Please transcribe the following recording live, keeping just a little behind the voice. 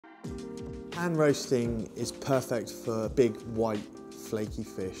Pan roasting is perfect for big, white, flaky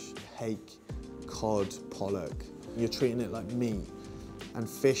fish, hake, cod, pollock. You're treating it like meat, and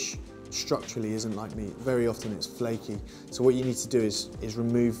fish structurally isn't like meat. Very often it's flaky. So what you need to do is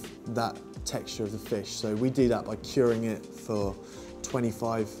remove that texture of the fish. So we do that by curing it for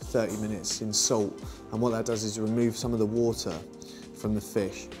 25-30 minutes in salt. And what that does is remove some of the water from the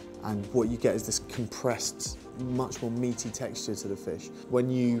fish. And what you get is this compressed, much more meaty texture to the fish. When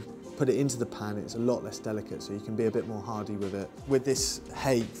you put it into the pan, it's a lot less delicate, so you can be a bit more hardy with it. With this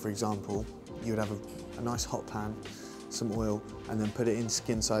hake, for example, you would have a nice hot pan, some oil, and then put it in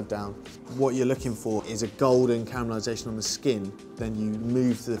skin side down. What you're looking for is a golden caramelization on the skin. Then you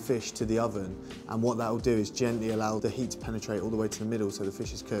move the fish to the oven, and what that will do is gently allow the heat to penetrate all the way to the middle so the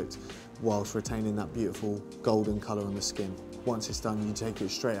fish is cooked, whilst retaining that beautiful golden colour on the skin. Once it's done, you take it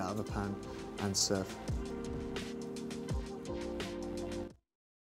straight out of the pan and serve.